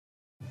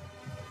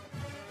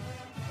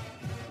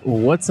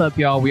What's up,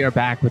 y'all? We are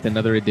back with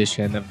another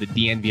edition of the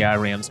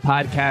DNVR Rams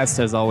podcast.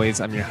 As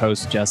always, I'm your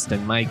host,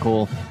 Justin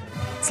Michael.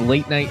 It's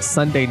late night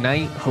Sunday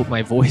night. Hope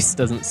my voice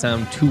doesn't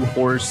sound too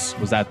hoarse.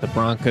 Was at the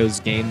Broncos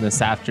game this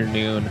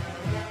afternoon.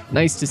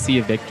 Nice to see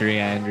a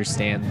victory. I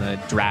understand the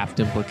draft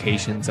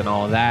implications and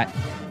all of that.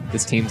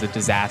 This team's a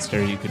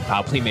disaster. You could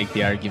probably make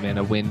the argument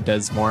a win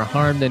does more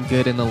harm than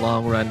good in the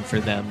long run for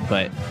them.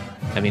 But,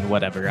 I mean,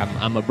 whatever.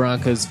 I'm a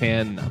Broncos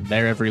fan. I'm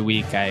there every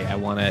week. I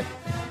want to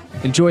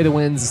enjoy the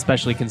wins,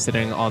 especially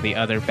considering all the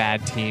other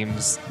bad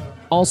teams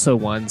also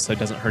won, so it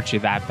doesn't hurt you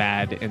that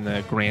bad in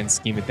the grand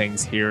scheme of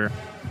things here.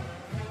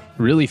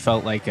 Really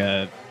felt like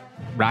a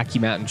Rocky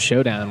Mountain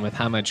showdown with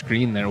how much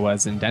green there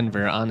was in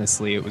Denver.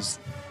 Honestly, it was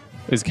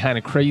kind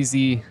of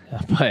crazy,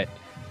 but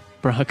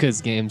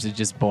Broncos games are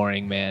just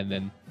boring, man.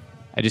 And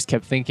I just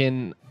kept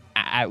thinking,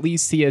 at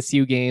least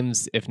CSU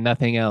games, if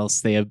nothing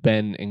else, they have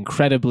been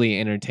incredibly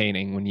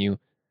entertaining when you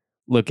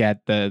look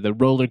at the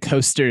roller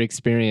coaster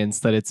experience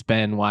that it's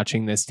been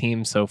watching this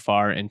team so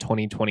far in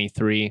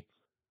 2023.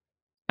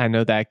 I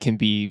know that can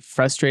be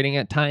frustrating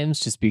at times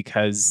just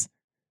because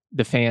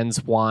the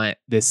fans want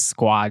this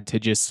squad to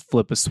just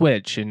flip a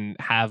switch and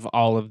have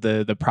all of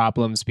the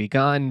problems be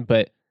gone,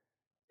 but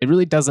it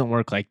really doesn't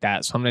work like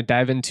that. So I'm going to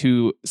dive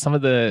into some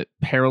of the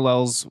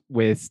parallels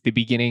with the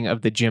beginning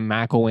of the Jim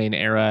McElwain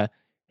era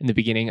and the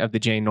beginning of the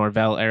Jay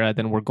Norvell era.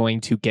 Then we're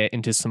going to get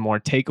into some more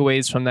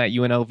takeaways from that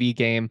UNLV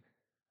game.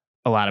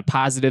 A lot of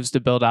positives to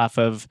build off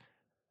of.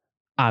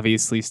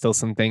 Obviously, still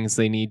some things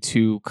they need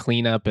to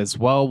clean up as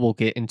well. We'll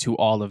get into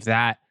all of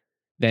that.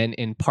 Then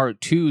in part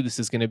 2, this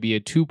is going to be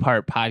a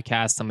 2-part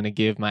podcast. I'm going to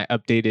give my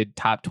updated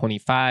top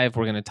 25.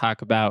 We're going to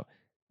talk about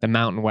the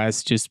Mountain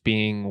West just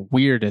being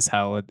weird as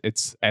hell.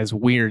 It's as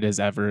weird as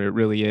ever. It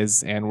really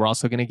is. And we're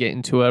also going to get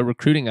into a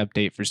recruiting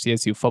update for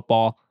CSU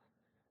football.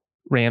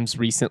 Rams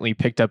recently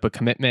picked up a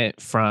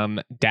commitment from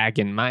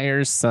Dagan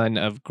Myers, son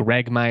of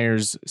Greg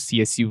Myers,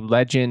 CSU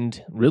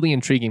legend. Really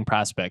intriguing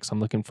prospects. I'm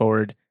looking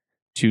forward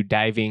to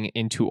diving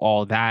into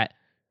all that.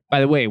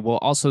 By the way, we'll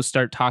also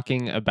start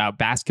talking about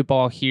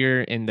basketball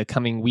here in the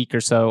coming week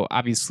or so.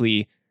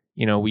 Obviously,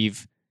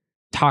 we've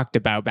talked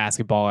about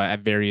basketball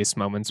at various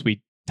moments.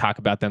 We talk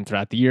about them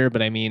throughout the year,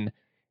 but I mean,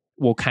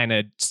 we'll kind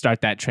of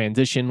start that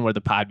transition where the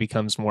pod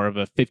becomes more of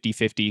a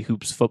 50-50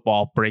 hoops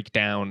football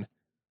breakdown.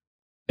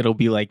 It'll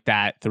be like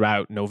that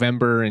throughout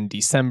November and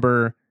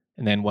December.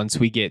 And then once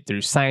we get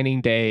through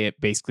signing day,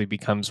 it basically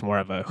becomes more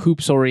of a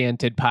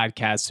hoops-oriented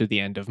podcast through the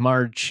end of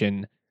March,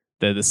 and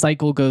the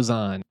cycle goes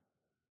on.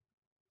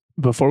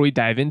 Before we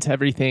dive into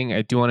everything,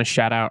 I do want to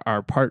shout out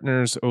our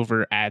partners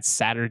over at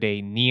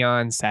Saturday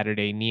Neon.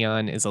 Saturday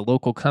Neon is a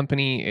local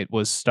company. It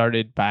was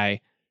started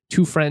by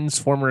two friends,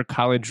 former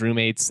college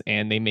roommates,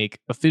 and they make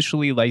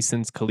officially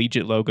licensed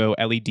collegiate logo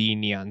LED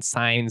neon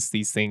signs.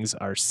 These things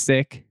are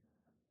sick.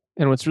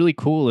 And what's really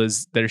cool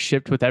is they're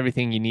shipped with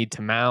everything you need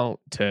to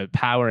mount, to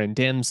power and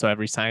dim, so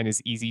every sign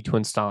is easy to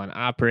install and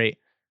operate.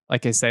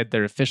 Like I said,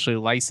 they're officially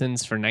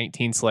licensed for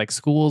 19 select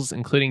schools,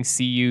 including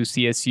CU,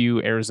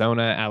 CSU,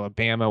 Arizona,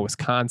 Alabama,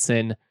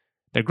 Wisconsin.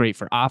 They're great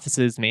for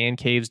offices, man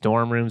caves,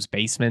 dorm rooms,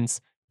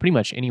 basements, pretty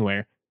much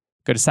anywhere.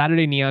 Go to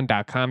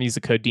SaturdayNeon.com, use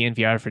the code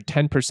DNVR for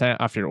 10%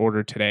 off your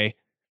order today.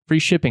 Free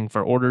shipping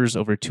for orders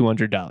over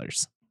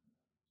 $200.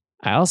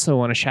 I also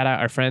want to shout out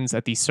our friends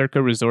at the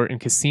Circa Resort and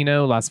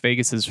Casino, Las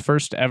Vegas's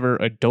first ever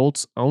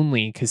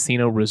adults-only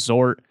casino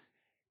resort.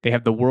 They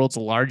have the world's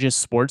largest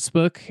sports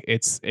book.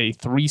 It's a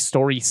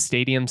 3-story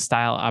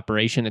stadium-style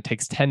operation. It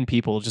takes 10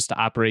 people just to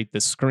operate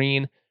the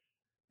screen.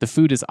 The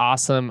food is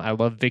awesome. I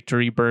love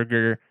Victory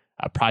Burger.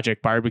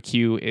 Project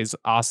Barbecue is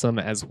awesome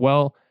as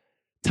well.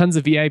 Tons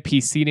of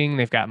VIP seating.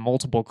 They've got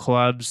multiple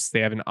clubs. They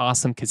have an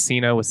awesome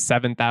casino with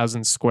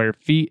 7,000 square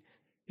feet.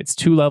 It's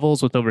 2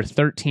 levels with over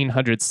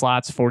 1,300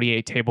 slots,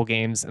 48 table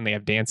games, and they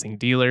have dancing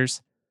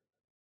dealers.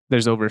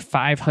 There's over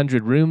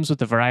 500 rooms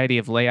with a variety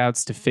of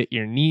layouts to fit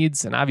your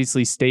needs. And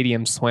obviously,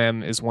 Stadium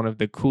Swim is one of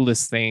the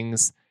coolest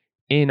things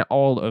in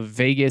all of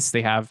Vegas.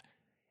 They have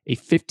a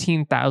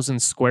 15,000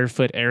 square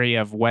foot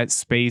area of wet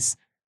space,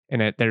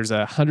 and there's a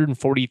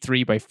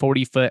 143 by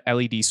 40 foot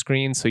LED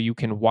screen, so you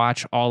can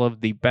watch all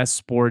of the best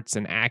sports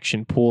and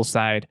action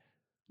poolside.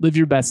 Live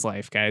your best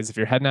life, guys. If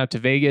you're heading out to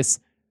Vegas,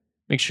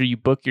 make sure you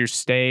book your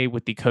stay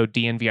with the code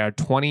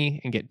DNVR20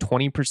 and get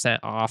 20%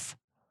 off.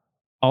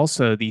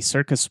 Also, the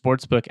Circa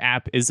Sportsbook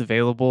app is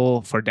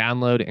available for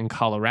download in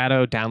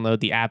Colorado.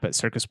 Download the app at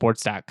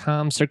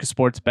circasports.com. Circa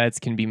Sports bets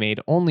can be made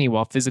only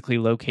while physically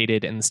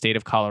located in the state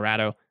of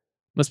Colorado.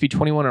 Must be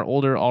 21 or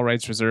older, all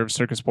rights reserved.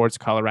 Circa Sports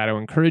Colorado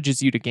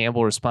encourages you to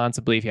gamble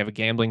responsibly. If you have a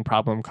gambling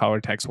problem, call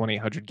or text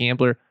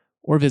 1-800-GAMBLER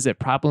or visit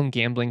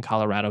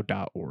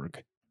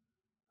problemgamblingcolorado.org.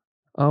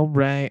 All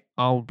right.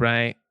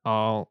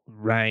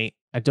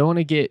 I don't want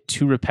to get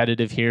too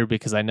repetitive here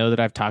because I know that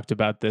I've talked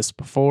about this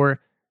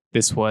before.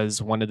 This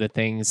was one of the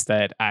things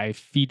that I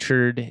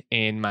featured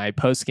in my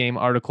post-game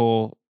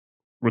article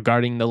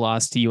regarding the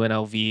loss to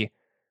UNLV.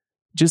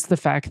 Just the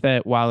fact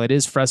that while it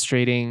is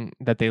frustrating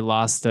that they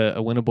lost a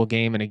winnable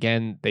game, and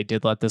again, they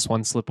did let this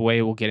one slip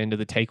away. We'll get into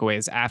the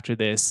takeaways after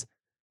this.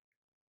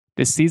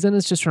 This season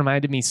has just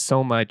reminded me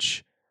so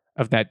much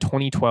of that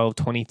 2012,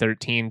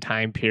 2013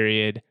 time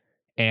period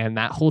and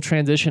that whole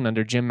transition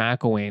under Jim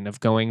McElwain of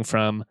going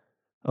from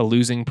a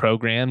losing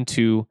program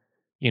to,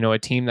 a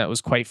team that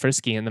was quite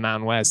frisky in the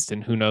Mountain West,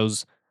 and who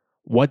knows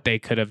what they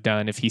could have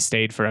done if he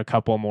stayed for a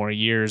couple more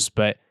years.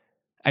 But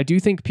I do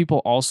think people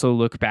also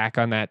look back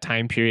on that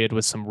time period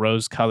with some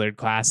rose colored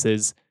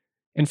glasses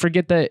and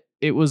forget that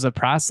it was a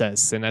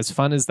process. And as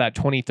fun as that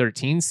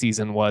 2013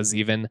 season was,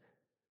 even,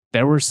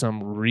 there were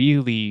some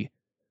really,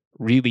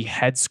 really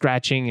head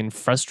scratching and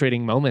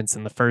frustrating moments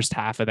in the first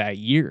half of that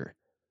year.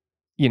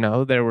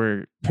 There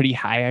were pretty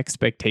high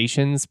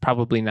expectations,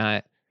 probably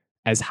not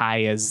as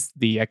high as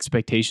the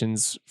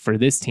expectations for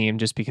this team,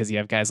 just because you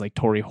have guys like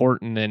Torrey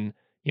Horton, and,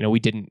 we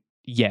didn't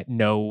yet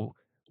know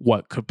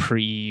what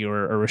Capri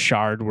or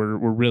Richard were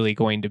really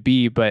going to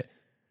be. But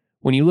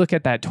when you look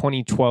at that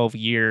 2012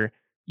 year,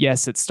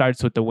 yes, it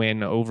starts with the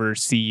win over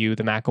CU.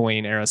 The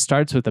McElwain era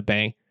starts with a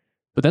bang,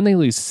 but then they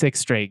lose 6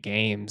 straight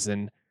games.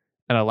 And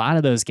a lot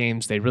of those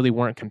games, they really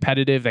weren't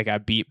competitive. They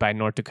got beat by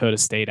North Dakota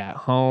State at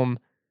home.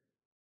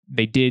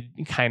 They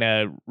did kind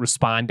of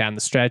respond down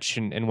the stretch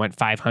and went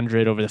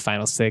 500 over the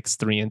final 6,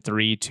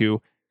 3-3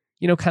 to,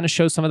 kind of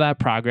show some of that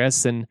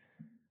progress. And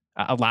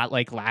a lot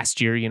like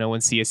last year, when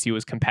CSU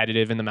was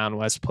competitive in the Mountain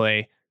West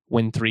play,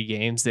 win 3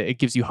 games, it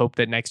gives you hope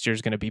that next year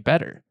is going to be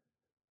better.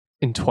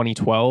 In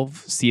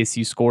 2012,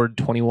 CSU scored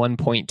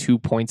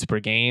 21.2 points per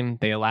game.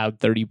 They allowed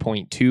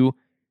 30.2.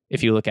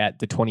 If you look at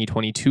the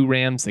 2022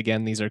 Rams,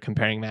 again, these are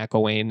comparing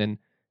McElwain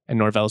and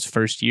Norvell's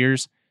first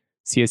years.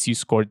 CSU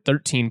scored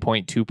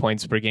 13.2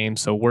 points per game,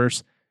 so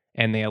worse,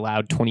 and they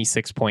allowed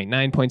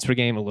 26.9 points per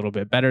game, a little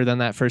bit better than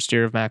that first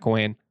year of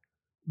McElwain.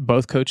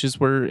 Both coaches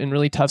were in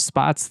really tough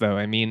spots, though.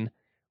 I mean,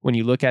 when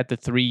you look at the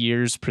 3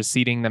 years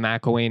preceding the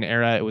McElwain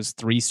era, it was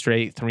 3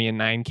 straight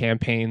 3-9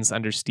 campaigns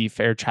under Steve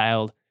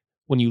Fairchild.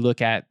 When you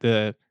look at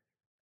the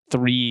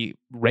 3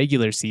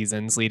 regular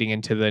seasons leading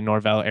into the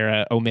Norvell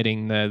era,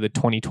 omitting the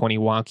 2020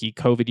 wonky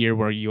COVID year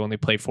where you only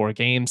play 4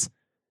 games,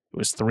 it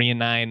was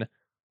 3-9,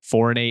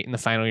 4-8 in the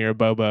final year of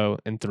Bobo,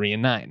 and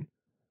 3-9.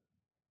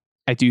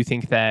 I do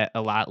think that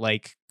a lot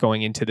like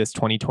going into this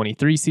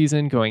 2023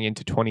 season, going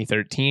into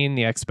 2013,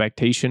 the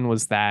expectation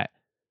was that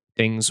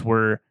things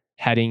were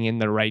heading in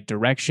the right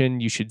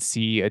direction. You should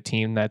see a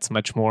team that's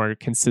much more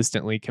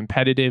consistently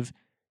competitive,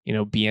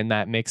 be in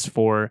that mix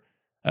for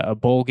a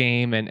bowl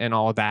game and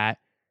all that.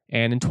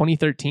 And in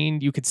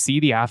 2013, you could see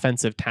the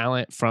offensive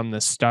talent from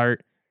the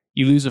start.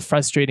 You lose a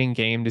frustrating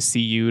game to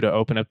CU to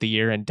open up the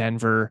year in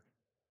Denver.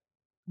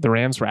 The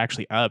Rams were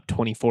actually up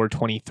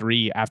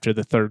 24-23 after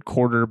the third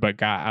quarter, but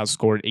got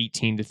outscored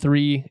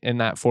 18-3 in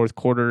that fourth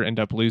quarter, end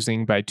up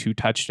losing by 2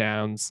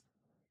 touchdowns.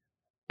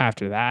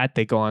 After that,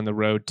 they go on the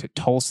road to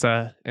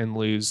Tulsa and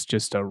lose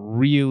just a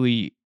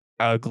really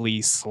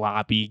ugly,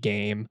 sloppy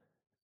game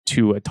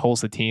to a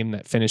Tulsa team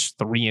that finished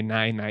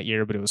 3-9 that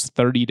year, but it was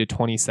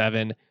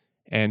 30-27.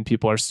 And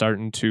people are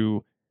starting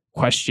to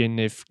question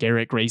if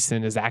Garrett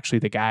Grayson is actually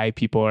the guy.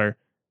 People are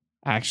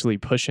actually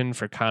pushing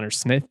for Connor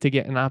Smith to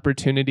get an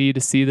opportunity to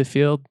see the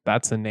field.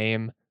 That's a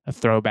name, a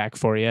throwback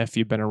for you if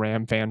you've been a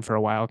Ram fan for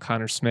a while,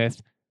 Connor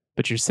Smith.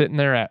 But you're sitting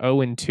there at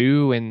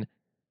 0-2, and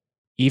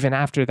even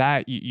after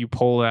that, you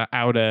pull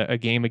out a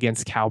game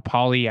against Cal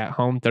Poly at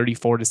home,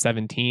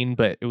 34-17,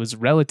 but it was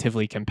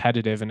relatively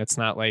competitive, and it's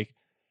not like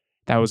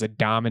that was a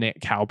dominant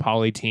Cal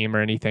Poly team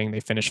or anything. They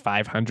finished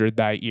 500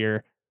 that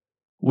year.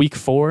 Week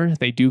 4,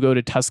 they do go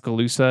to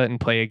Tuscaloosa and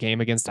play a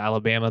game against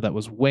Alabama that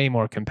was way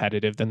more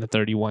competitive than the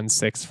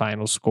 31-6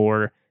 final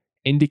score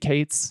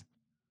indicates.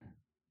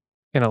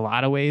 In a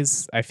lot of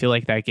ways, I feel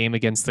like that game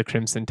against the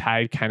Crimson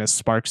Tide kind of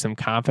sparked some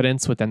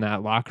confidence within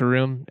that locker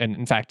room. And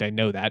in fact, I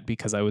know that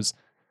because I was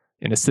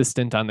an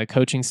assistant on the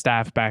coaching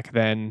staff back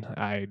then.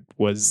 I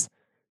was,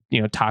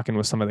 talking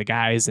with some of the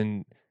guys,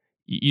 and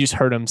you just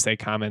heard them say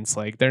comments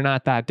like, they're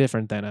not that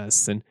different than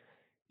us. And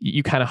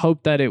you kind of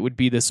hope that it would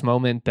be this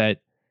moment that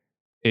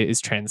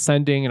is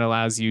transcending and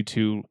allows you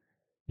to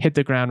hit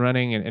the ground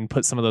running and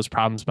put some of those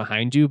problems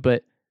behind you.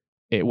 But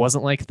it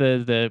wasn't like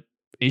the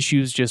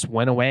issues just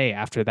went away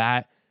after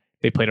that.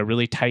 They played a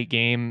really tight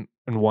game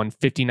and won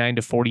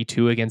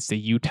 59-42 against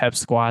a UTEP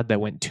squad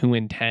that went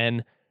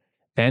 2-10.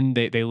 Then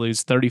they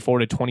lose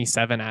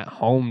 34-27 at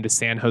home to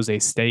San Jose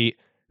State,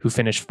 who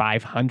finished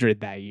 500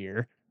 that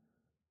year.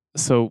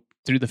 So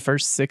through the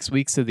first 6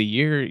 weeks of the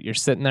year, you're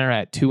sitting there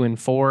at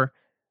 2-4.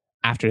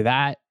 After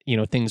that,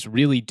 things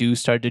really do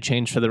start to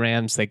change for the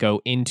Rams. They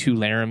go into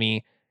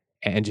Laramie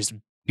and just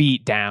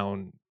beat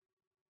down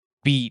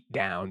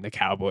the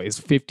Cowboys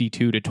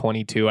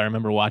 52-22. I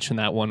remember watching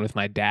that one with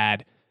my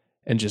dad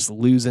and just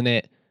losing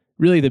it.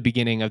 Really the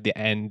beginning of the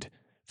end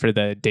for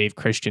the Dave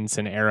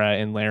Christensen era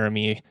in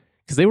Laramie,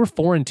 because they were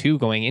 4-2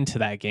 going into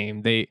that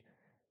game. They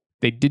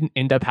didn't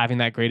end up having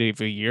that great of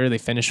a year. They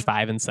finished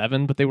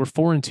 5-7, but they were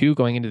 4-2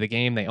 going into the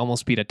game. They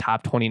almost beat a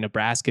top 20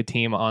 Nebraska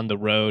team on the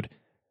road.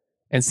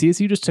 And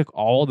CSU just took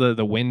all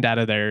the wind out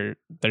of their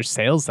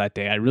sails that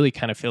day. I really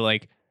kind of feel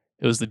like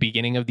it was the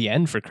beginning of the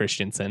end for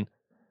Christensen.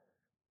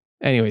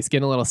 Anyways,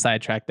 getting a little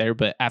sidetracked there,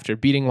 but after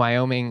beating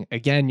Wyoming,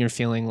 again, you're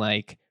feeling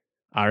like,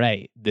 all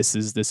right, this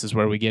is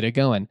where we get it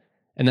going.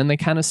 And then they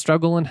kind of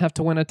struggle and have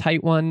to win a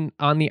tight one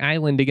on the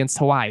island against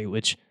Hawaii,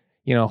 which,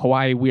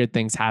 Hawaii, weird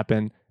things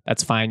happen.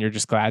 That's fine. You're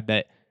just glad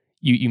that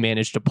you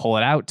managed to pull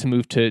it out to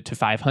move to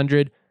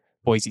 500.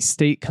 Boise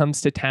State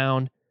comes to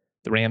town.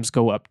 The Rams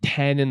go up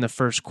 10 in the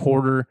first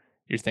quarter.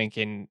 You're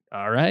thinking,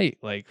 all right,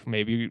 like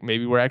maybe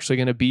we're actually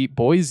going to beat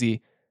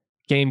Boise.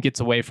 Game gets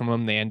away from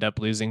them. They end up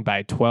losing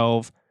by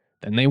 12.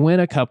 Then they win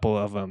a couple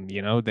of them.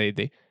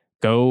 They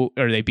go,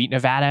 or they beat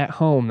Nevada at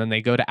home. Then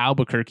they go to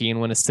Albuquerque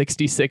and win a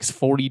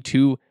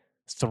 66-42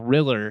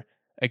 thriller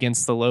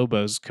against the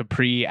Lobos.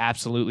 Capri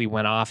absolutely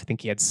went off. I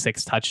think he had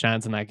 6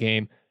 touchdowns in that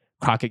game.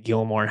 Crockett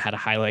Gilmore had a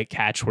highlight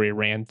catch where he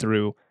ran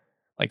through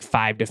like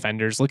 5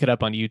 defenders. Look it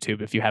up on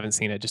YouTube if you haven't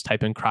seen it. Just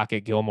type in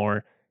Crockett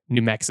Gilmore,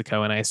 New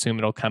Mexico, and I assume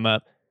it'll come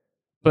up.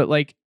 But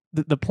like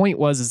the point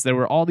is there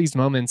were all these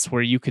moments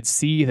where you could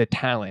see the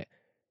talent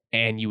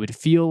and you would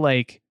feel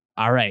like,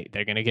 all right,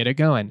 they're going to get it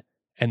going.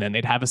 And then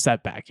they'd have a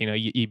setback.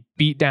 You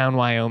beat down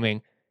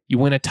Wyoming, you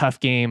win a tough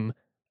game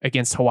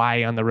against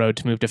Hawaii on the road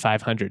to move to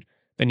 500.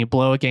 Then you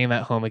blow a game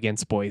at home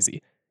against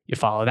Boise. You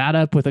follow that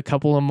up with a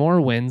couple of more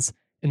wins,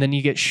 and then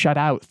you get shut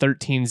out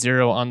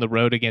 13-0 on the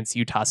road against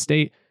Utah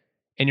State.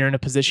 And you're in a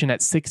position at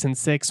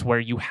 6-6 where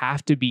you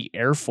have to be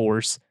Air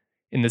Force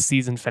in the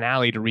season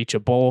finale to reach a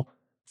bowl.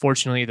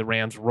 Fortunately, the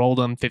Rams rolled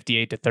them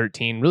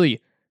 58-13.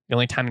 Really, the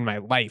only time in my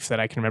life that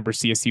I can remember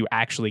CSU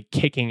actually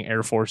kicking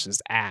Air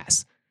Force's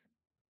ass.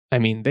 I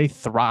mean, they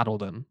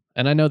throttled them.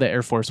 And I know the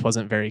Air Force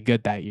wasn't very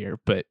good that year,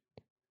 but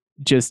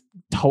just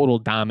total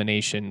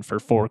domination for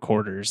 4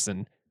 quarters.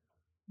 And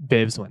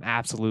Bibbs went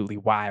absolutely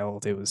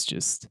wild. It was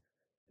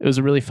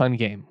a really fun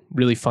game,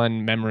 really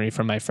fun memory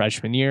from my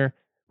freshman year,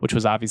 which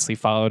was obviously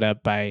followed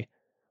up by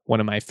one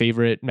of my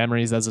favorite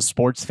memories as a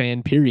sports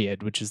fan,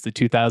 period, which is the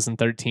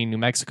 2013 New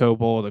Mexico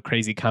Bowl, the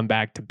crazy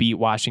comeback to beat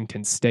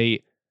Washington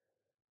State.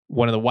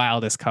 One of the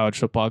wildest college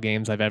football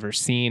games I've ever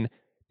seen.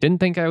 Didn't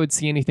think I would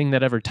see anything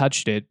that ever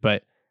touched it,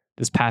 but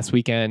this past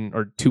weekend,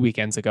 or 2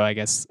 weekends ago, I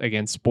guess,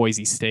 against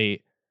Boise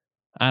State,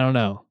 I don't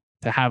know.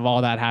 To have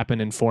all that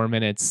happen in 4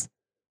 minutes,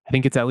 I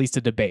think it's at least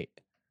a debate.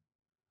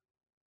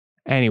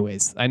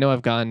 Anyways, I know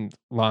I've gone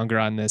longer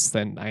on this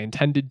than I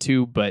intended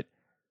to, but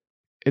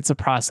it's a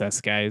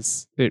process,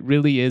 guys. It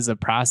really is a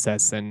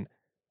process. And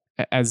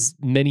as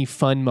many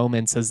fun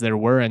moments as there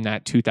were in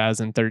that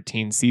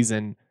 2013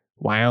 season,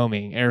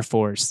 Wyoming, Air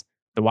Force,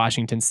 the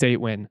Washington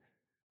State win,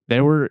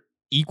 there were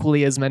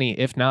equally as many,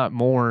 if not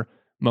more,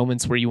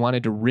 moments where you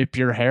wanted to rip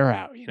your hair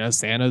out.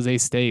 San Jose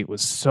State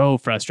was so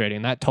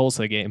frustrating. That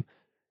Tulsa game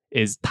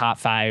is top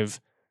 5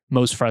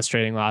 most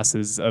frustrating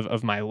losses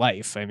of my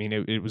life. I mean,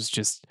 it was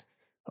just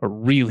a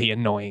really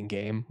annoying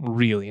game,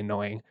 really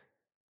annoying.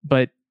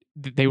 But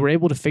they were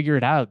able to figure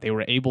it out. They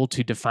were able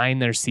to define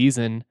their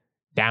season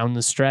down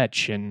the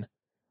stretch. And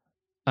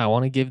I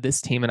want to give this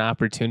team an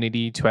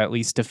opportunity to at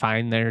least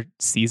define their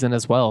season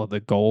as well. The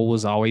goal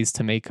was always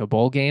to make a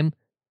bowl game.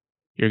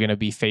 You're going to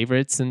be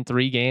favorites in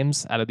 3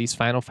 games out of these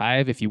final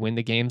 5. If you win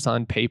the games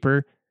on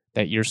paper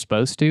that you're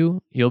supposed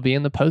to, you'll be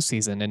in the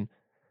postseason. And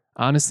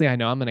honestly, I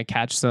know I'm going to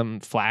catch some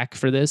flack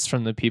for this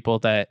from the people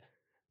that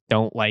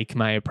don't like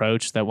my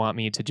approach, that want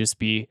me to just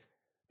be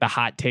the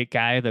hot take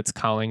guy that's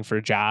calling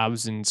for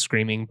jobs and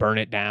screaming burn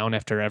it down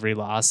after every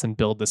loss and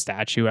build the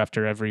statue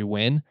after every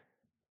win.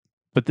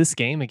 But this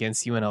game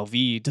against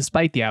UNLV,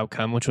 despite the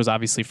outcome, which was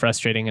obviously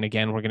frustrating, and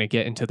again, we're going to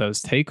get into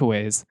those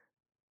takeaways,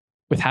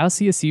 with how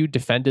CSU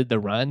defended the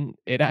run,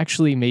 it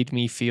actually made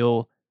me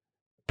feel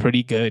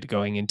pretty good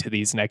going into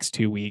these next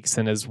 2 weeks.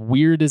 And as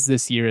weird as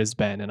this year has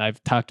been, and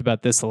I've talked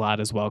about this a lot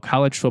as well,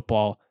 college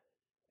football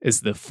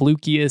is the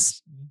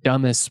flukiest,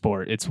 dumbest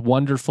sport. It's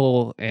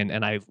wonderful,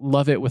 and I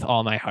love it with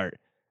all my heart.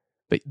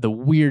 But the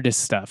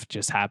weirdest stuff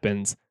just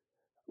happens.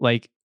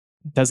 Like,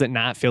 does it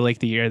not feel like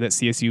the year that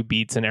CSU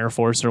beats an Air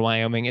Force or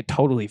Wyoming? It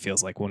totally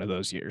feels like one of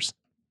those years.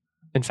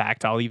 In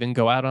fact, I'll even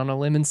go out on a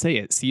limb and say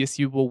it.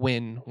 CSU will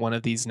win one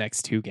of these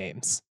next 2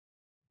 games.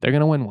 They're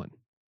going to win one.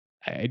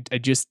 I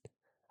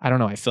don't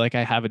know. I feel like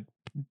I have a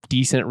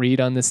decent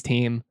read on this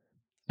team.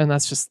 And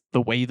that's just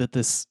the way that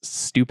this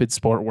stupid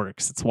sport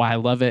works. It's why I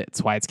love it.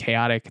 It's why it's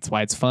chaotic. It's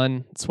why it's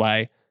fun. It's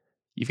why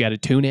you've got to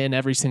tune in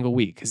every single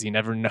week because you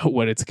never know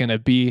what it's going to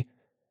be.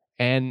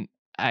 And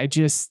I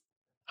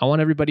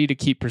want everybody to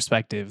keep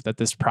perspective that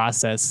this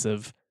process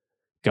of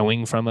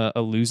going from a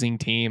losing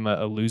team,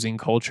 a losing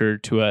culture,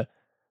 to a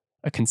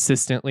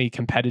consistently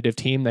competitive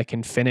team that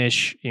can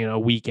finish,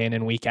 week in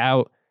and week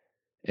out,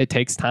 it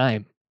takes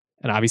time.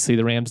 And obviously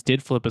the Rams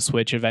did flip a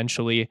switch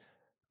eventually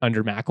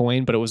under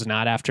McElwain, but it was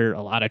not after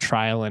a lot of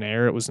trial and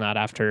error. It was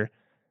after,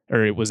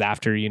 a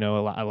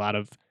lot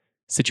of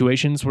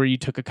situations where you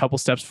took a couple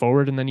steps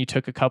forward and then you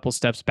took a couple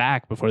steps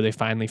back before they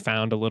finally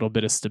found a little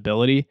bit of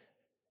stability.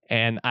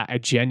 And I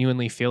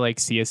genuinely feel like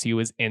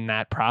CSU is in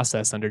that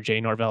process under Jay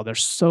Norvell. They're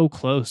so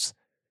close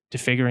to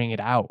figuring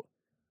it out.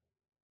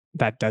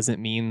 That doesn't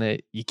mean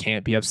that you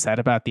can't be upset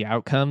about the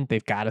outcome.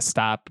 They've got to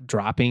stop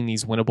dropping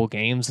these winnable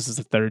games. This is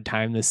the third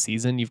time this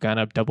season you've gone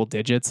up double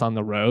digits on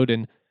the road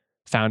and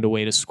found a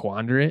way to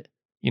squander it.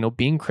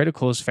 Being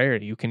critical is fair.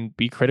 You can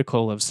be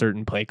critical of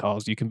certain play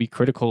calls. You can be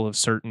critical of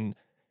certain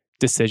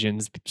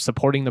decisions.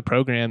 Supporting the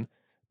program,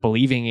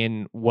 believing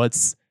in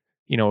what's,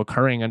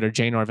 occurring under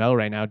Jay Norvell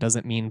right now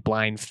doesn't mean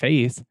blind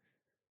faith.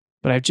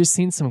 But I've just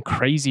seen some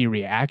crazy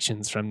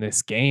reactions from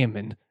this game,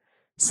 and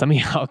some of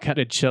y'all got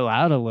to chill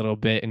out a little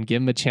bit and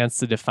give them a chance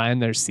to define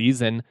their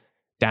season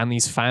down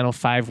these final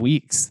 5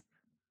 weeks.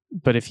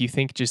 But if you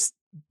think just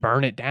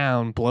burn it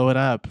down, blow it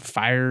up,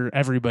 fire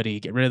everybody,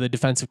 get rid of the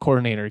defensive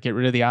coordinator, get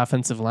rid of the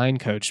offensive line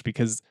coach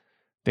because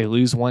they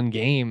lose one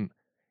game,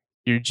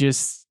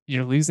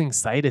 you're losing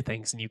sight of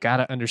things, and you got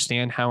to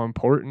understand how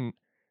important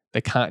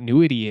the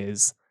continuity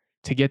is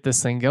to get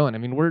this thing going. I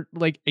mean, we're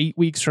like 8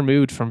 weeks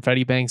removed from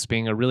Freddie Banks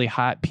being a really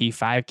hot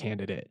P5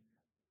 candidate.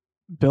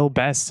 Bill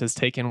Best has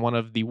taken one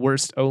of the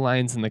worst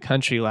O-lines in the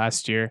country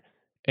last year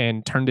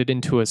and turned it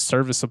into a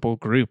serviceable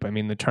group. I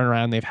mean, the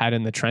turnaround they've had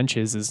in the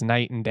trenches is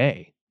night and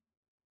day.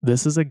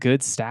 This is a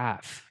good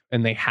staff,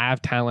 and they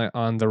have talent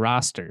on the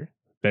roster.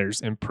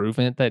 There's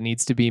improvement that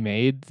needs to be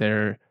made.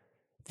 There are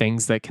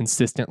things that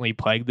consistently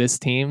plague this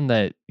team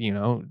that,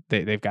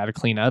 they've got to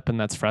clean up, and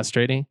that's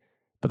frustrating.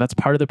 But that's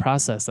part of the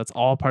process. That's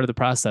all part of the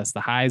process,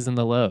 the highs and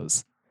the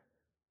lows.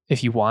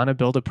 If you want to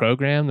build a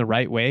program the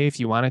right way, if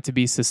you want it to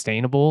be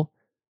sustainable,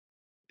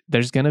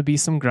 there's going to be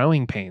some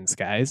growing pains,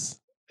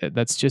 guys.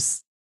 That's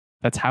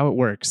how it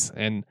works.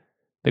 And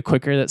the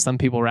quicker that some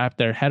people wrap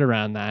their head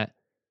around that,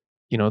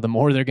 the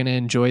more they're going to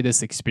enjoy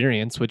this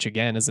experience, which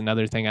again is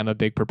another thing I'm a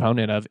big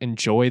proponent of.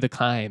 Enjoy the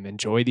climb,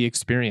 enjoy the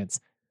experience.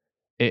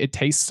 It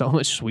tastes so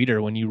much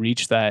sweeter when you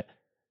reach that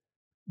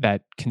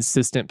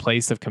consistent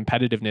place of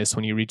competitiveness,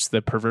 when you reach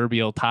the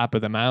proverbial top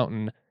of the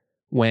mountain,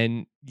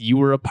 when you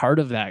were a part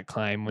of that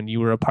climb, when you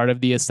were a part of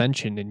the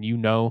ascension,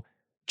 and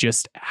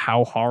just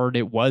how hard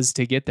it was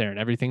to get there and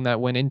everything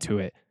that went into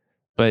it.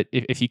 But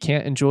if you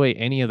can't enjoy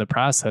any of the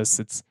process,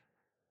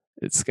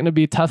 it's going to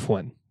be a tough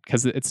one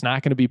because it's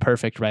not going to be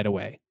perfect right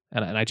away.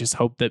 And I just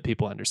hope that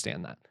people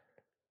understand that.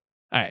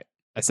 All right.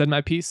 I said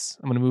my piece.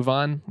 I'm going to move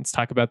on. Let's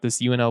talk about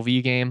this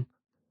UNLV game.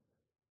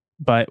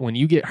 But when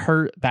you get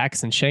hurt,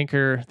 Bax and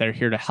Shanker, they're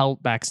here to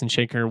help Bax and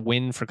Shanker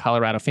win for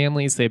Colorado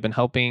families. They've been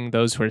helping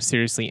those who are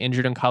seriously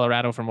injured in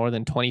Colorado for more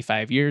than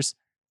 25 years.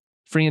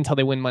 Free until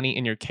they win money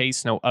in your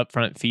case. No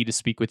upfront fee to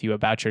speak with you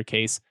about your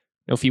case.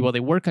 No fee while they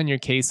work on your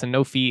case, and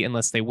no fee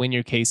unless they win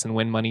your case and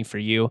win money for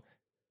you.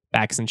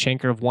 Bax and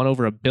Shanker have won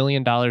over $1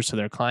 billion to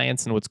their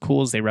clients, and what's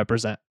cool is they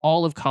represent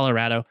all of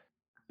Colorado.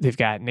 They've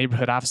got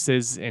neighborhood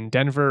offices in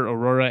Denver,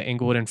 Aurora,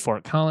 Inglewood, and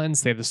Fort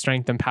Collins. They have the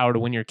strength and power to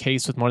win your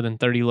case with more than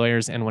 30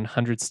 lawyers and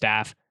 100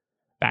 staff.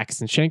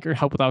 Bax and Shanker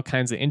help with all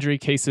kinds of injury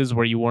cases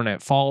where you weren't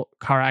at fault,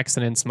 car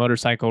accidents,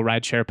 motorcycle,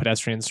 rideshare,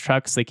 pedestrians,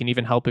 trucks. They can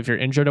even help if you're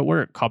injured at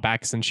work. Call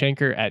Bax and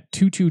Shanker at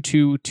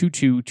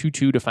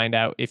 222-2222 to find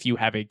out if you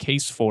have a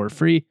case for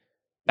free.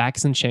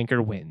 Bax and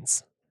Shanker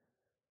wins.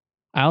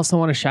 I also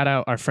want to shout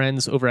out our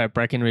friends over at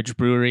Breckenridge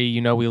Brewery.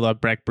 We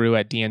love Breck Brew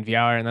at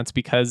DNVR, and that's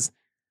because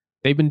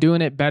they've been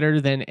doing it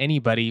better than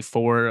anybody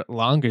for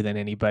longer than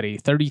anybody.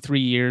 33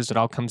 years. It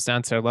all comes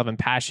down to their love and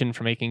passion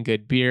for making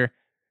good beer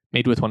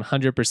made with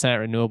 100%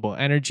 renewable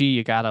energy.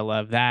 You got to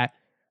love that.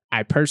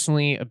 I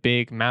personally, a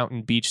big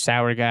Mountain Beach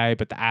sour guy,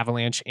 but the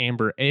Avalanche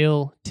Amber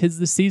Ale, 'tis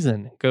the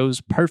season,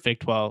 goes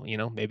perfect while,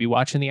 maybe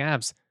watching the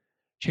Avs.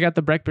 Check out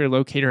the Breck Beer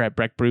locator at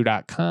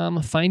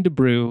breckbrew.com. Find a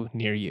brew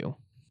near you.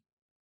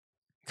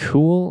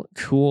 Cool.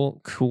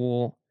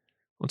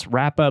 Let's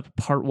wrap up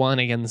part one.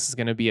 Again, this is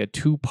going to be a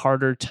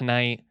two-parter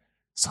tonight,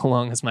 so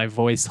long as my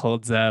voice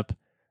holds up.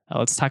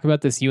 Let's talk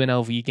about this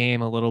UNLV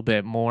game a little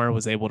bit more.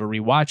 Was able to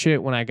rewatch it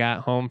when I got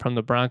home from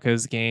the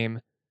Broncos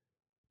game.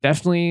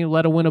 Definitely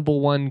let a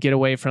winnable one get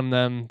away from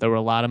them. There were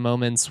a lot of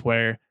moments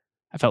where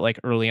I felt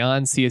like early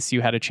on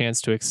CSU had a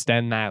chance to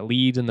extend that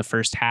lead in the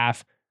first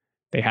half.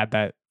 They had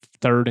that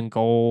 3rd and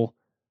goal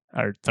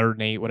or 3rd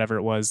and 8, whatever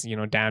it was,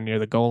 down near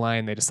the goal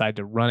line. They decided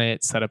to run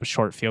it, set up a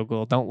short field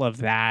goal. Don't love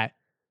that.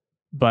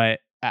 But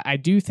I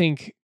do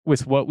think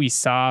with what we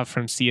saw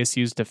from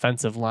CSU's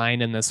defensive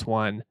line in this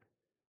one,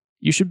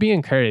 you should be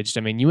encouraged.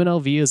 I mean,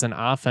 UNLV is an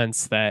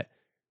offense that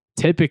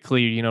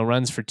typically,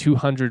 runs for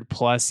 200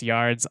 plus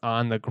yards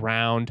on the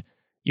ground.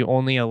 You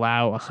only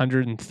allow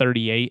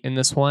 138 in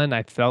this one.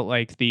 I felt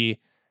like the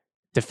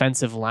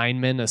defensive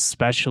linemen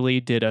especially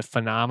did a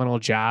phenomenal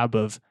job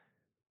of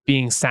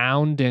being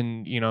sound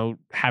and,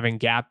 having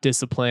gap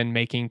discipline,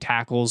 making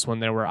tackles when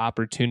there were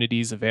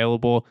opportunities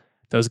available.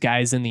 Those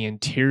guys in the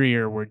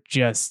interior were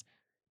just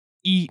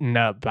eating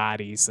up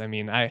bodies. I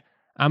mean,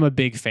 I'm a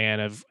big fan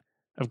of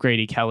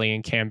Grady Kelly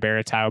and Cam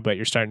Baratow, but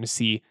you're starting to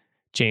see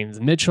James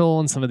Mitchell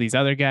and some of these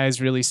other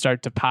guys really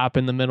start to pop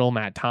in the middle.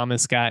 Matt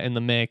Thomas got in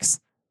the mix.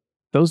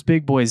 Those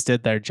big boys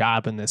did their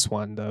job in this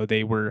one, though.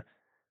 They were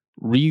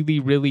really,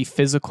 really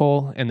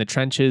physical in the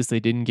trenches. They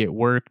didn't get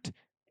worked,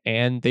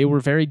 and they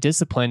were very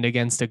disciplined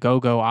against a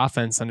go-go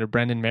offense under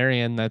Brendan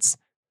Marion that's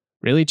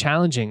really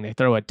challenging. They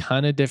throw a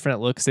ton of different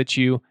looks at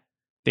you.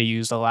 They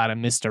use a lot of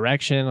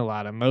misdirection, a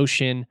lot of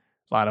motion,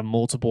 a lot of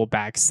multiple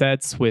back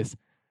sets with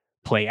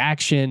play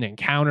action and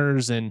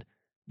counters, and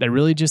they're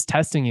really just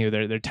testing you.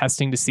 They're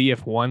testing to see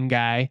if one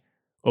guy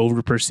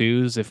over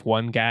pursues, if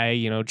one guy,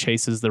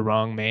 chases the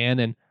wrong man,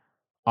 and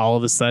all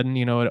of a sudden,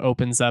 it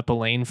opens up a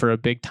lane for a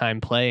big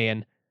time play.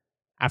 And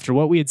after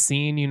what we had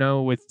seen,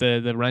 with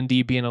the run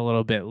D being a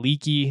little bit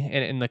leaky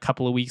in the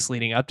couple of weeks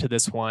leading up to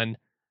this one,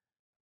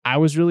 I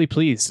was really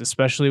pleased,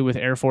 especially with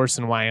Air Force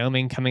and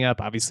Wyoming coming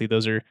up. Obviously,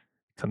 those are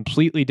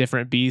completely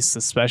different beasts,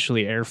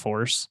 especially Air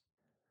Force.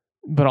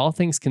 But all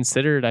things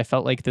considered, I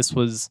felt like this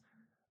was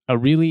a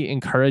really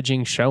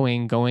encouraging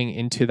showing going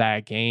into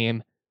that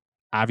game.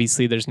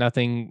 Obviously, there's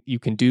nothing you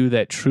can do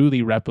that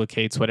truly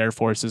replicates what Air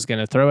Force is going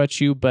to throw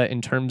at you. But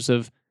in terms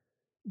of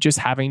just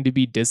having to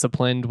be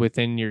disciplined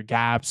within your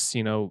gaps,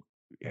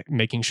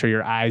 making sure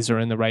your eyes are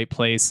in the right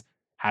place,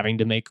 having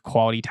to make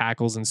quality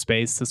tackles in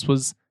space, this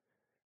was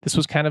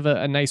kind of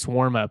a nice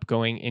warm up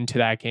going into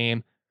that game.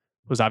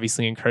 It was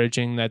obviously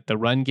encouraging that the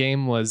run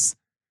game was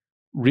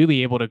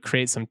really able to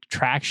create some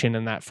traction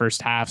in that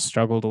first half,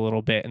 struggled a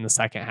little bit in the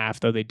second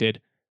half, though they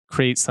did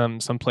create some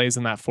plays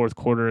in that fourth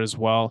quarter as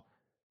well.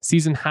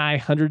 Season high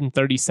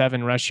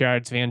 137 rush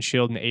yards. Van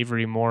Shield and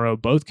Avery Morrow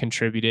both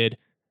contributed.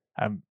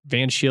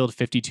 Van Shield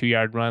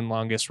 52-yard run,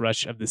 longest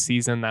rush of the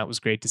season. That was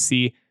great to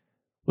see. It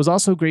was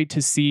also great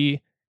to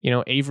see,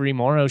 Avery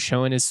Morrow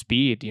showing his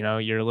speed.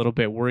 You're a little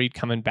bit worried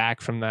coming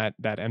back from that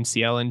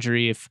MCL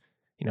injury if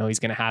he's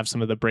going to have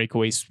some of the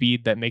breakaway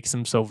speed that makes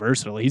him so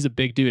versatile. He's a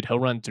big dude. He'll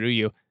run through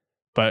you,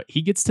 but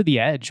he gets to the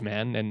edge,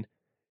 man. And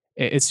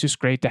it's just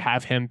great to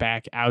have him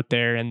back out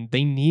there. And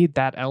they need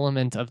that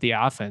element of the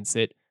offense.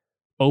 It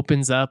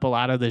opens up a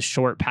lot of the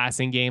short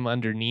passing game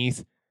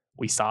underneath.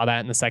 We saw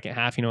that in the second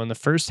half. In the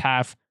first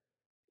half,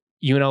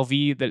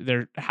 UNLV,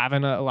 they're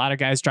having a lot of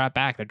guys drop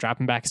back. They're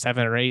dropping back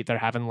 7 or 8. They're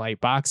having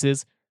light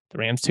boxes. The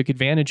Rams took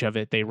advantage of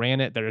it. They ran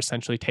it. They're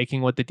essentially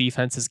taking what the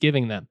defense is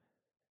giving them.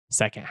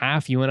 Second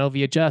half,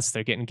 UNLV adjusts.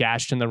 They're getting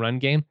gashed in the run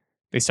game.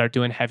 They start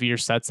doing heavier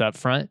sets up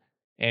front.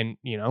 And,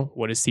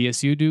 what does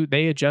CSU do?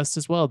 They adjust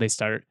as well. They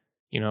start,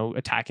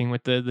 attacking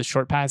with the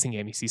short passing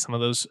game. You see some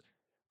of those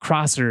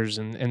crossers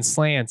and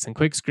slants and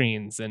quick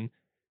screens. And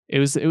it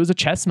was a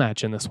chess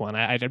match in this one.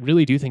 I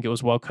really do think it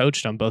was well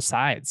coached on both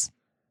sides.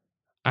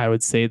 I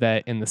would say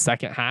that in the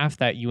second half,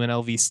 that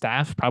UNLV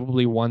staff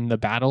probably won the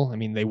battle. I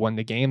mean, they won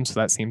the game, so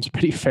that seems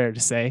pretty fair to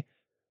say.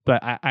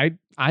 But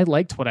I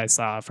liked what I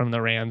saw from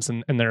the Rams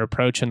and their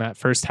approach in that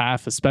first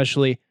half,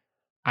 especially.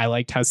 I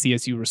liked how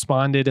CSU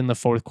responded in the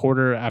fourth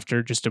quarter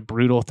after just a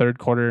brutal third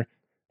quarter.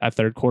 That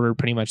third quarter,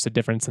 pretty much the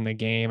difference in the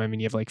game. I mean,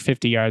 you have like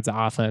 50 yards of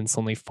offense,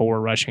 only 4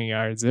 rushing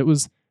yards. It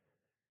was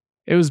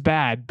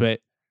bad,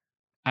 but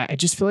I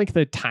just feel like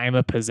the time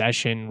of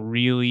possession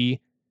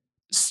really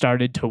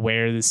started to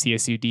wear the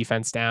CSU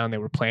defense down. They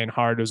were playing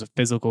hard. It was a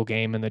physical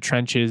game in the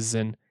trenches,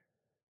 and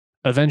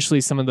eventually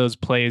some of those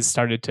plays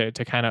started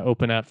to kind of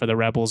open up for the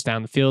Rebels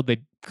down the field.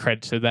 They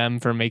credit to them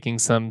for making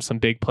some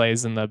big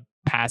plays in the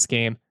pass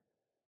game.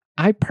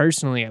 I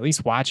personally, at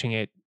least watching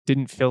it,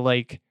 didn't feel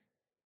like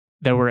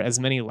there were as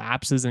many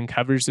lapses in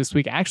coverage this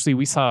week. Actually,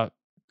 we saw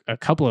a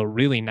couple of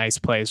really nice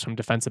plays from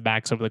defensive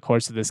backs over the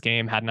course of this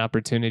game. Had an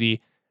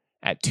opportunity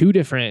at 2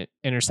 different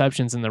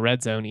interceptions in the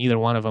red zone. Either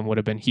one of them would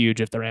have been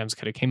huge if the Rams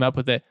could have came up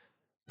with it.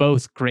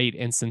 Both great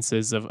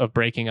instances of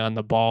breaking on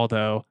the ball,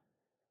 though.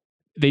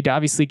 They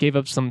obviously gave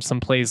up some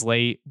plays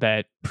late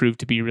that proved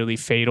to be really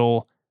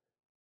fatal.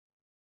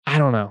 I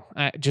don't know.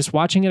 Just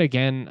watching it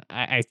again,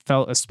 I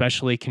felt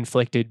especially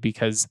conflicted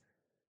because,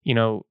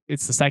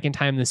 it's the second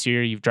time this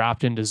year you've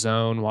dropped into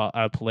zone while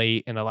up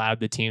late and allowed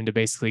the team to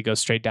basically go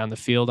straight down the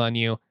field on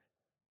you.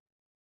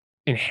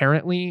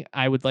 Inherently,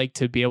 I would like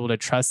to be able to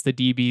trust the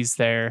DBs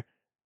there,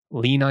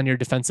 lean on your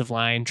defensive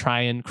line,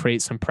 try and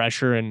create some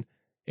pressure. And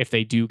if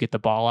they do get the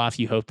ball off,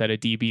 you hope that a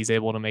DB is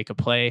able to make a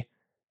play.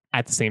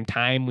 At the same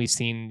time, we've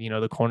seen,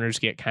 the corners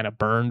get kind of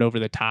burned over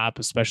the top,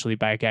 especially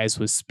by guys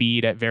with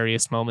speed at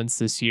various moments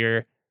this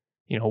year.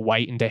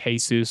 White and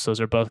DeJesus,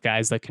 those are both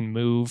guys that can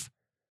move.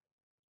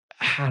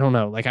 I don't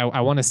know. Like,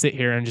 I want to sit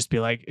here and just be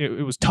like,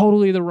 it was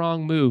totally the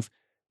wrong move.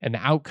 And the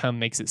outcome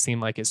makes it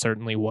seem like it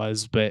certainly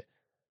was. But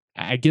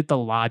I get the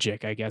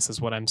logic, I guess, is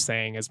what I'm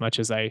saying. As much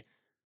as I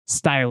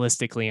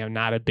stylistically am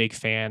not a big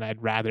fan,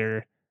 I'd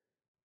rather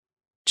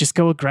just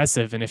go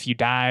aggressive. And if you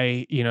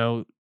die,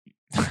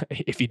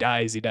 if he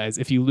dies, he dies.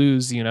 If you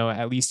lose,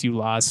 at least you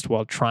lost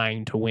while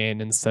trying to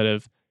win instead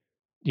of,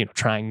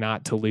 trying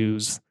not to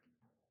lose.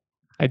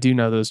 I do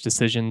know those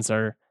decisions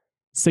are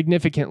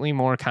significantly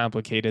more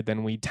complicated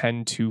than we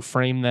tend to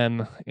frame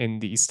them in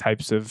these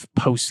types of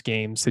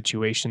post-game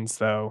situations,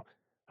 though.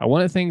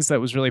 One of the things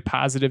that was really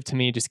positive to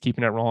me, just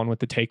keeping it rolling with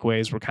the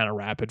takeaways, we're kind of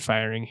rapid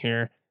firing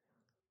here.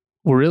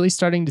 We're really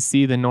starting to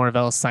see the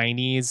Norvell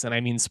signees, and I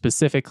mean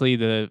specifically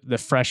the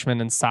freshmen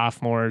and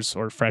sophomores,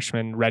 or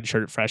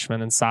redshirt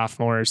freshmen and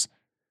sophomores.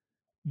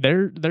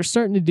 They're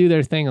starting to do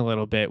their thing a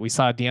little bit. We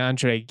saw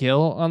DeAndre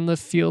Gill on the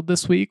field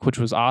this week, which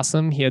was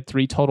awesome. He had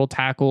 3 total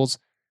tackles.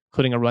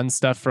 including a run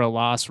stuff for a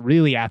loss.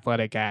 Really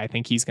athletic guy. I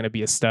think he's going to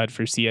be a stud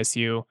for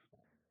CSU.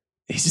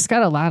 He's just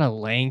got a lot of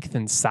length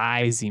and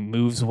size. He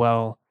moves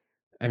well.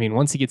 I mean,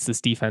 once he gets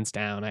this defense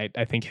down,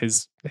 I think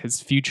his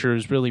future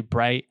is really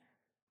bright.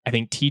 I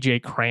think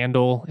TJ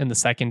Crandall in the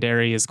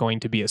secondary is going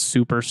to be a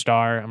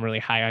superstar. I'm really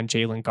high on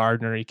Jalen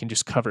Gardner. He can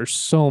just cover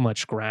so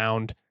much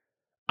ground.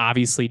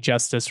 Obviously,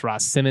 Justice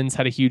Ross Simmons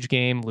had a huge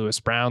game. Lewis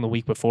Brown the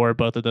week before.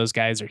 Both of those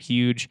guys are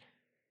huge.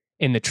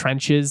 In the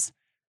trenches,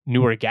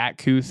 Newer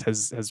Gatkuth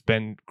has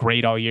been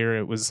great all year.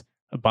 It was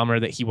a bummer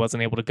that he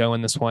wasn't able to go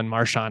in this one.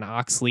 Marshawn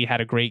Oxley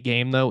had a great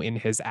game, though, in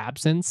his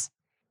absence.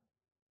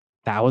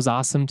 That was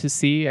awesome to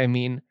see. I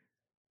mean,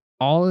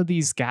 all of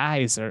these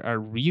guys are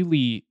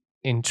really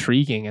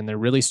intriguing, and they're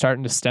really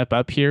starting to step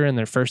up here in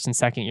their first and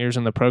second years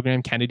in the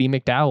program. Kennedy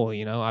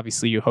McDowell,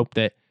 obviously you hope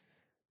that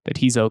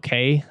he's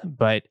okay,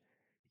 but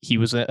he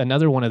was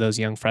another one of those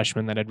young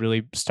freshmen that had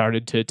really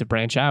started to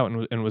branch out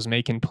and was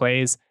making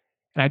plays.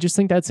 And I just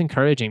think that's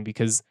encouraging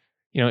because,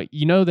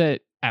 that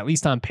at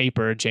least on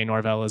paper, Jay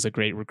Norvell is a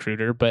great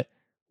recruiter, but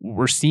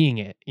we're seeing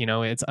it,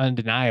 it's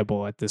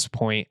undeniable at this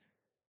point.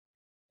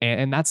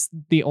 And that's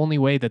the only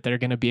way that they're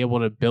going to be able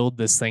to build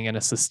this thing in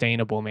a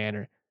sustainable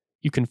manner.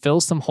 You can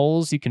fill some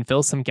holes, you can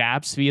fill some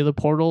gaps via the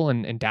portal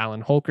and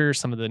Dallin Holker,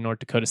 some of the North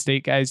Dakota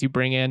State guys you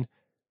bring in.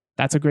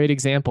 That's a great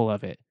example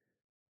of it.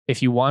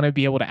 If you want to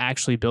be able to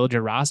actually build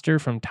your roster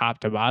from top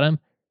to bottom,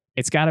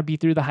 it's got to be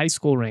through the high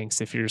school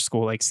ranks if you're a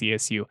school like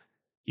CSU.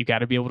 You got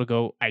to be able to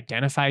go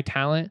identify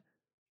talent,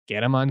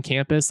 get them on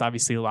campus,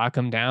 obviously lock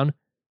them down,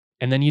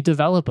 and then you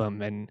develop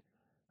them. And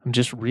I'm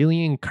just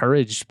really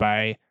encouraged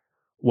by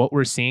what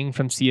we're seeing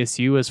from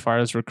CSU as far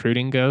as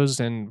recruiting goes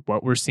and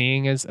what we're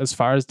seeing as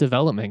far as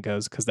development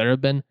goes, because there have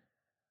been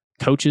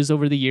coaches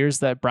over the years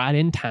that brought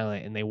in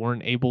talent and they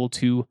weren't able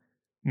to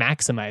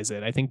maximize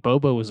it. I think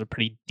Bobo was a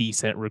pretty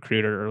decent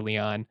recruiter early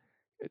on,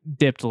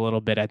 dipped a little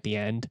bit at the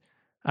end.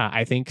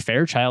 I think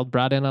Fairchild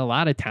brought in a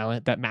lot of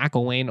talent that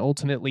McElwain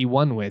ultimately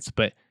won with,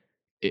 but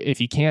if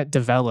you can't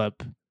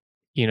develop,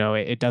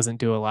 it doesn't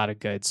do a lot of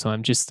good. So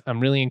I'm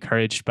really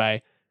encouraged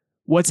by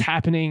what's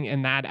happening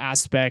in that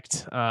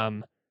aspect.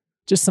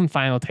 Just some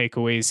final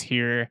takeaways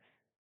here.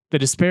 The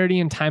disparity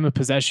in time of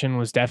possession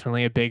was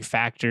definitely a big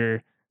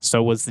factor.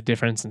 So was the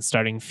difference in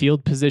starting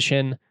field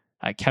position.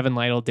 Kevin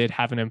Lytle did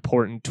have an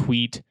important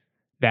tweet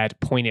that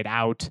pointed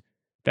out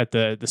that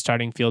the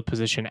starting field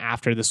position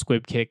after the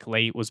squib kick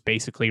late was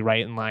basically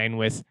right in line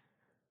with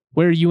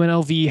where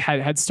UNLV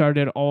had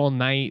started all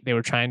night. They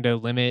were trying to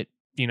limit,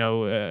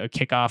 a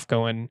kickoff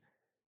going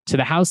to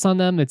the house on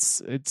them.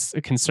 It's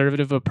a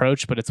conservative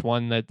approach, but it's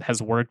one that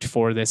has worked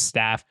for this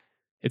staff.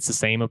 It's the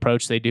same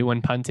approach they do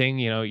when punting.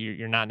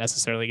 You're not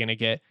necessarily going to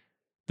get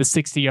the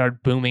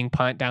 60-yard booming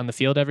punt down the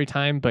field every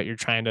time, but you're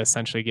trying to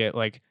essentially get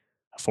like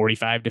a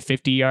 45 to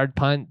 50-yard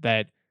punt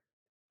that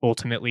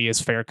ultimately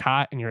is fair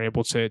caught and you're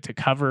able to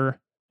cover.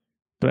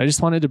 But I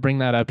just wanted to bring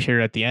that up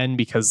here at the end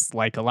because,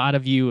 like a lot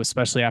of you,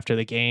 especially after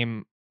the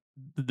game,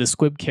 the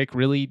squib kick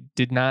really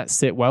did not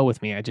sit well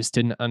with me. I just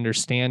didn't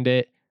understand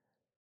it.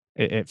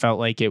 It felt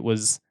like it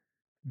was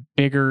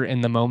bigger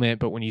in the moment,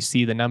 but when you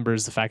see the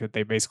numbers, the fact that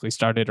they basically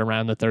started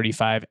around the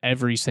 35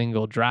 every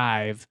single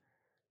drive,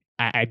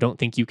 I don't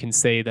think you can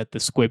say that the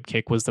squib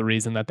kick was the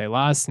reason that they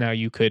lost. Now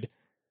you could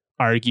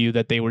argue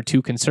that they were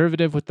too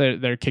conservative with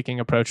their kicking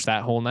approach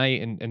that whole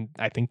night, and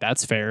I think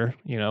that's fair.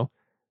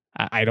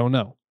 I don't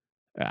know.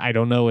 I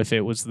don't know if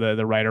it was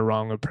the right or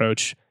wrong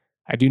approach.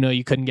 I do know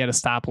you couldn't get a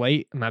stop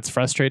late, and that's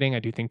frustrating. I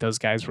do think those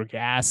guys were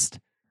gassed,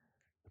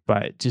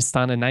 but just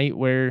on a night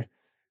where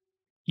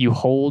you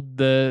hold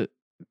the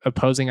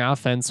opposing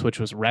offense, which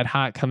was red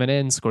hot coming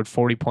in, scored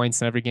 40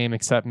 points in every game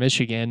except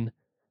Michigan.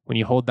 When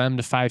you hold them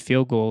to 5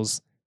 field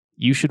goals,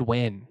 you should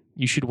win.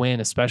 You should win,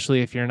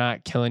 especially if you're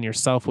not killing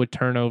yourself with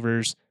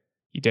turnovers.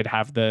 You did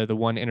have the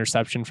one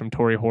interception from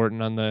Torrey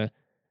Horton on the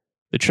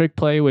trick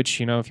play, which,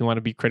 if you want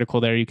to be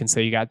critical there, you can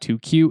say you got too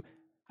cute.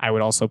 I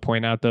would also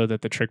point out, though,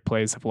 that the trick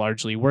plays have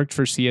largely worked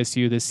for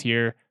CSU this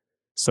year.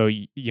 So,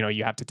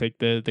 you have to take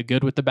the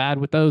good with the bad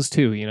with those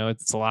too.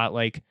 It's a lot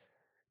like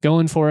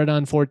going for it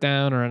on fourth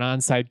down or an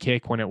onside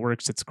kick. When it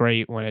works, it's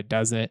great. When it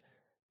doesn't,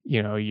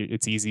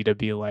 it's easy to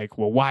be like,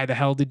 well, why the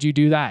hell did you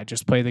do that?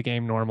 Just play the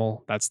game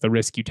normal. That's the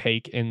risk you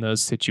take in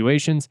those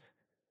situations.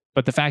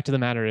 But the fact of the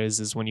matter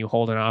is when you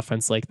hold an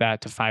offense like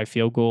that to 5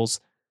 field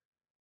goals,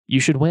 you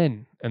should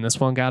win. And this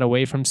one got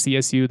away from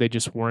CSU. They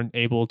just weren't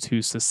able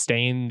to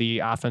sustain the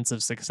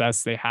offensive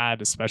success they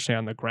had, especially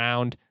on the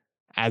ground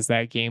as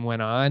that game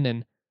went on.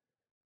 And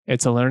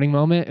it's a learning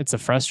moment. It's a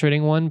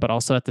frustrating one, but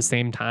also at the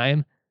same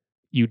time,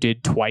 you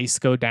did twice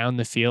go down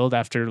the field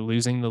after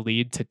losing the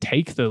lead to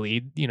take the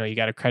lead. You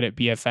got to credit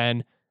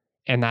BFN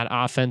and that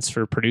offense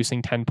for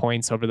producing 10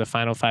 points over the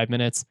final 5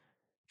 minutes.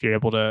 If you're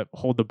able to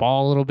hold the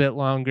ball a little bit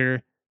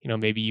longer,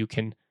 maybe you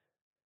can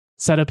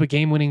set up a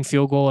game-winning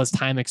field goal as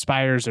time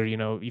expires, or,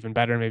 even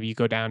better, maybe you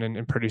go down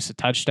and produce a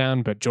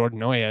touchdown. But Jordan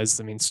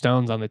Noyes,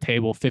 stones on the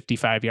table,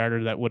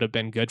 55-yarder that would have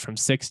been good from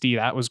 60.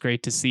 That was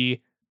great to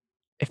see.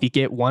 If you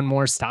get one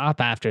more stop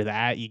after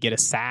that, you get a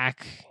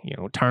sack,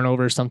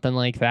 turnover, something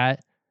like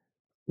that,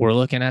 we're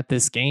looking at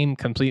this game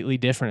completely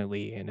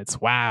differently. And it's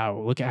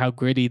wow, look at how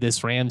gritty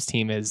this Rams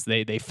team is.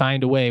 They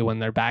find a way when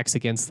their back's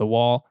against the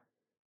wall.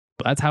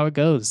 But that's how it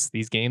goes.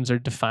 These games are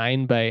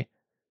defined by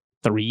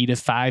 3 to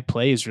 5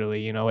 plays,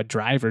 really. A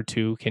drive or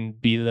two can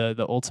be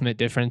the ultimate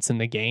difference in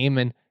the game.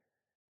 And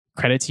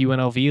credit to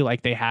UNLV,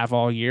 like they have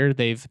all year.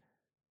 They've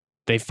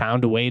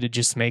found a way to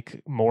just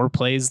make more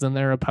plays than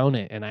their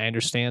opponent. And I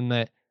understand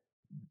that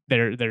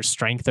their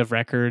strength of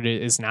record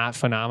is not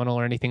phenomenal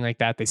or anything like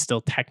that. They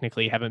still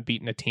technically haven't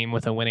beaten a team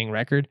with a winning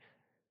record,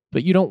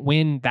 but you don't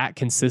win that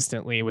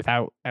consistently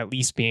without at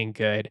least being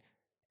good.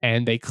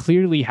 And they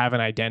clearly have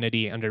an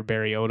identity under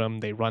Barry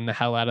Odom. They run the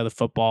hell out of the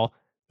football.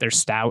 They're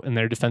stout in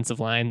their defensive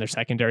line. Their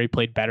secondary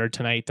played better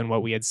tonight than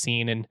what we had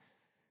seen in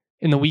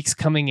the weeks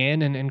coming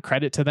in. And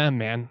credit to them,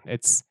 man.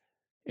 It's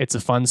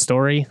a fun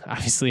story.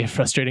 Obviously, a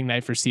frustrating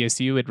night for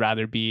CSU. It'd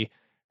rather be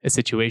a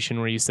situation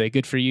where you say,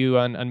 good for you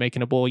on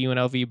making a bowl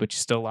UNLV, but you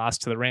still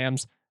lost to the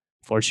Rams.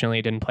 Fortunately,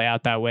 it didn't play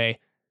out that way.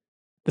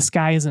 The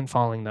sky isn't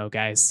falling, though,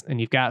 guys.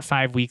 And you've got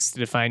 5 weeks to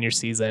define your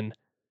season.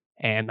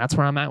 And that's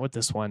where I'm at with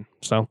this one.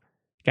 So,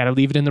 got to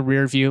leave it in the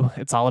rear view.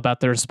 It's all about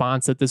the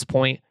response at this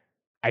point.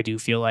 I do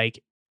feel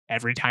like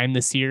every time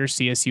this year,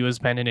 CSU has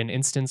been in an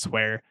instance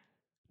where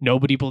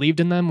nobody believed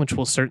in them, which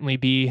will certainly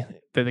be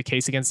the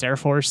case against Air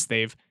Force.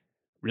 They've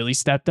really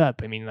stepped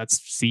up. I mean, let's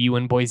see you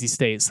in Boise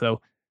State. So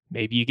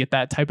maybe you get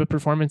that type of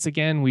performance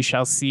again. We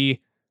shall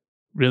see.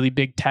 Really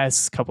big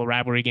tests, couple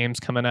rivalry games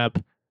coming up,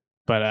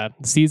 but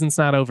the season's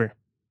not over.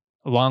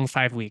 A long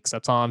 5 weeks.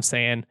 That's all I'm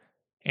saying.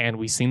 And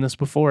we've seen this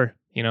before.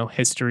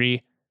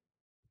 History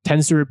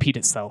tends to repeat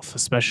itself,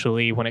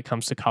 especially when it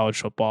comes to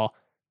college football.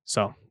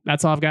 So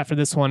that's all I've got for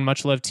this one.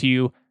 Much love to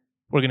you.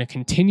 We're going to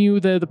continue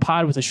the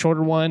pod with a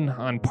shorter one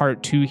on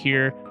part 2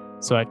 here.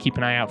 So keep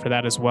an eye out for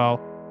that as well.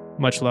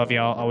 Much love,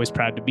 y'all. Always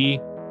proud to be.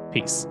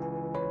 Peace.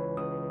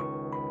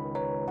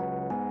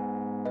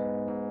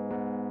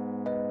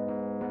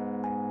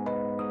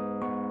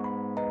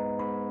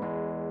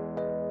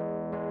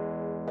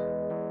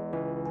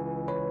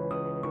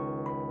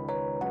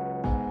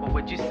 What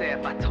would you say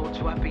if I told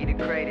you I'd be the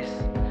greatest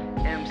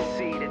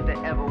MC that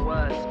there ever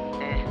was?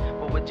 And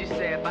what would you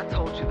say if I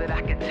told you that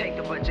I could take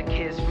a bunch of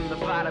kids from the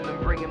bottom and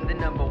bring them to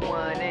number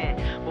one?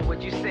 And what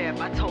would you say if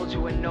I told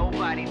you a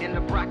nobody then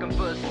the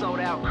Brockenford sold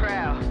out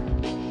crowd?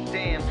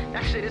 Damn,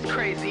 that shit is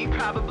crazy. You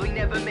probably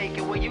never make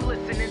it when you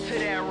listening to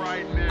that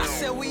right now.